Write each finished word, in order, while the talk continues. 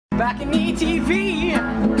BalconyTV.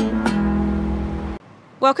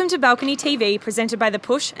 Welcome to Balcony TV, presented by The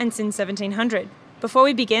Push and Since 1700. Before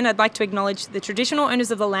we begin, I'd like to acknowledge the traditional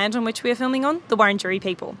owners of the land on which we are filming on, the Wurundjeri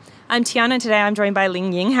people. I'm TIANA and today I'm joined by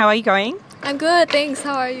Linying. How are you going? I'm good, thanks.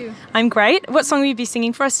 How are you? I'm great. What song will you be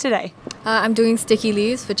singing for us today? I'm doing Sticky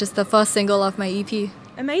Leaves, which is the first single of my EP.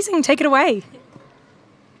 Amazing, take it away.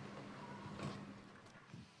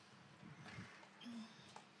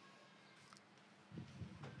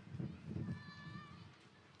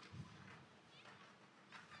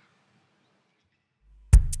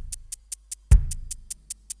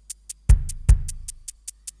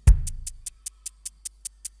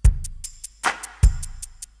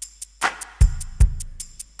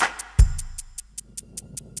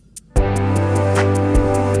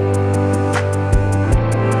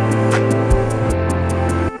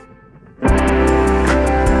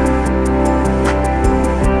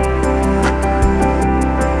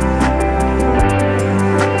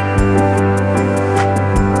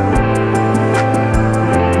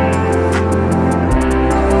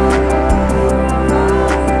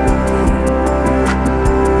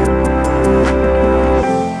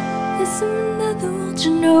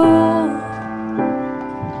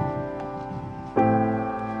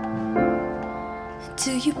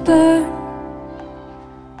 Do you burn?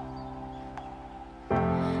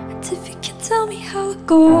 And if you can tell me how it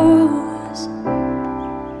goes,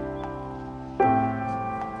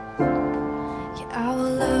 yeah, I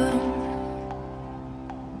will learn.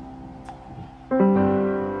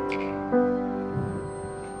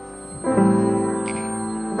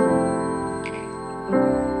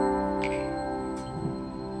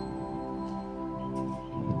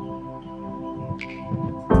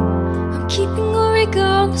 I'm keeping a rig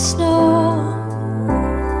on the snow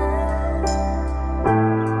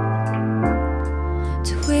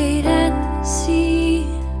to wait and see.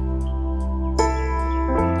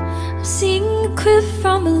 I'm seeing a quiver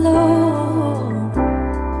from below,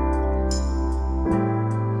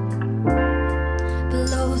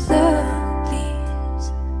 below the leaves.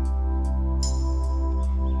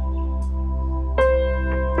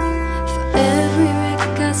 For every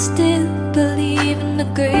wreck I still believe in the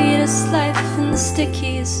greatest life and the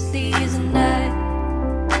stickiest leaves, and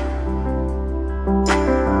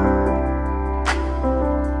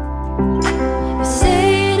you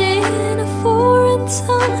say it in a foreign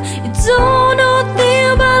tongue. You don't know a thing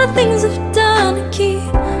about the things I've done to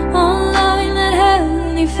keep on loving that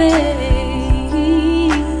heavenly face.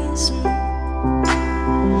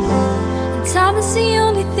 And time is the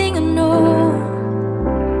only thing I know.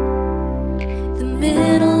 The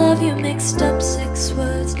middle of you mixed up 6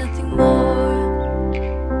 words, nothing more.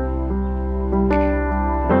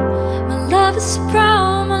 My love is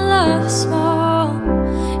proud, my love is small.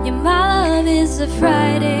 Yeah, my love is a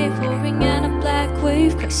Friday pouring out a black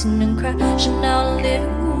wave, crashing and crashing out a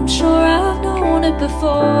living room. Sure, I've known it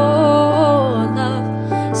before. Love,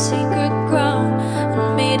 secret ground,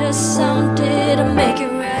 and made us sounded to make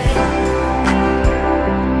it right.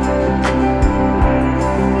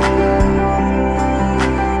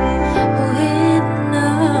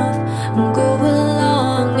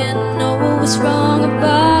 What's wrong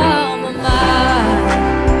about my mind?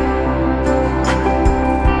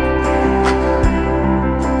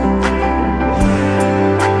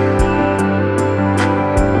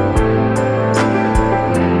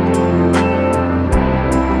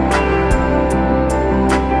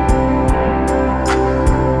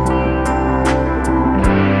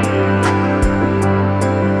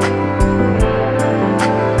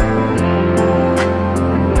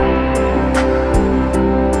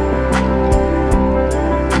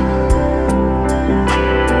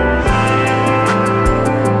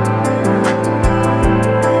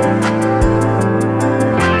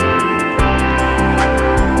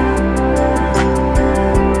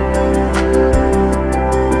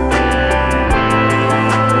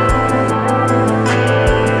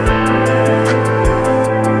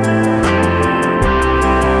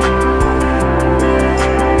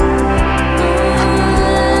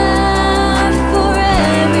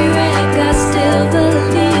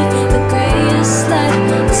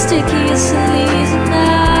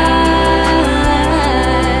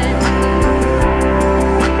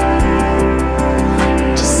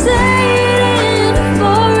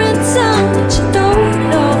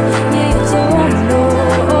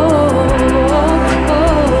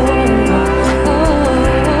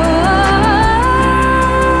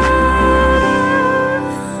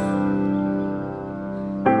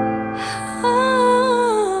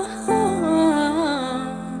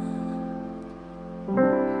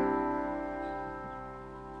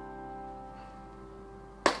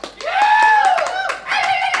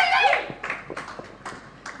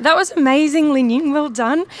 That was amazing, Linying. Well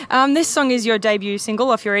done. This song is your debut single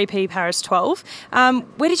off your EP, Paris 12.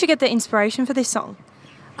 Where did you get the inspiration for this song?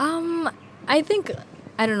 I think,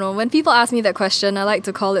 I don't know, when people ask me that question, I like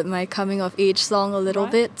to call it my coming of age song a little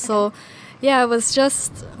bit. So yeah, it was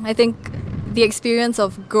just, I think, the experience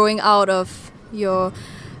of growing out of your,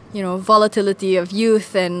 volatility of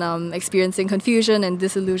youth and experiencing confusion and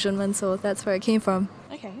disillusionment. So that's where it came from.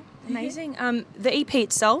 Okay, amazing. The EP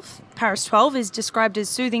itself, Paris 12, is described as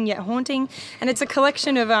soothing yet haunting, and it's a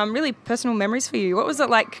collection of really personal memories for you. What was it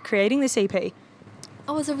like creating this EP? It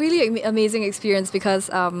was a really amazing experience because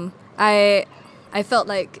I felt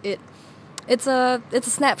like it's a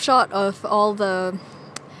snapshot of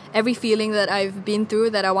every feeling that I've been through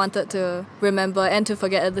that I wanted to remember and to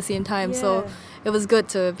forget at the same time. Yeah. So it was good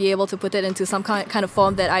to be able to put it into some kind of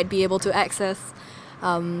form that I'd be able to access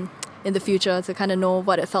in the future, to kind of know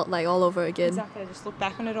what it felt like all over again. Exactly, just look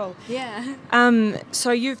back on it all. Yeah.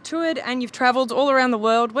 So you've toured and you've travelled all around the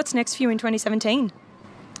world. What's next for you in 2017?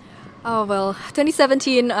 Oh, well,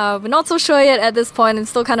 2017, we're not so sure yet at this point. I'm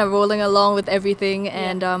still kind of rolling along with everything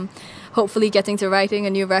and hopefully getting to writing a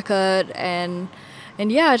new record and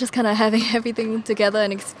yeah, just kind of having everything together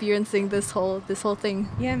and experiencing this whole thing.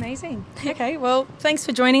 Yeah, amazing. Okay, well, thanks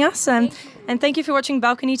for joining us and thank you for watching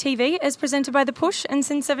Balcony TV as presented by The Push and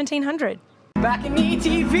Since 1700.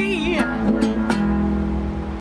 BalconyTV.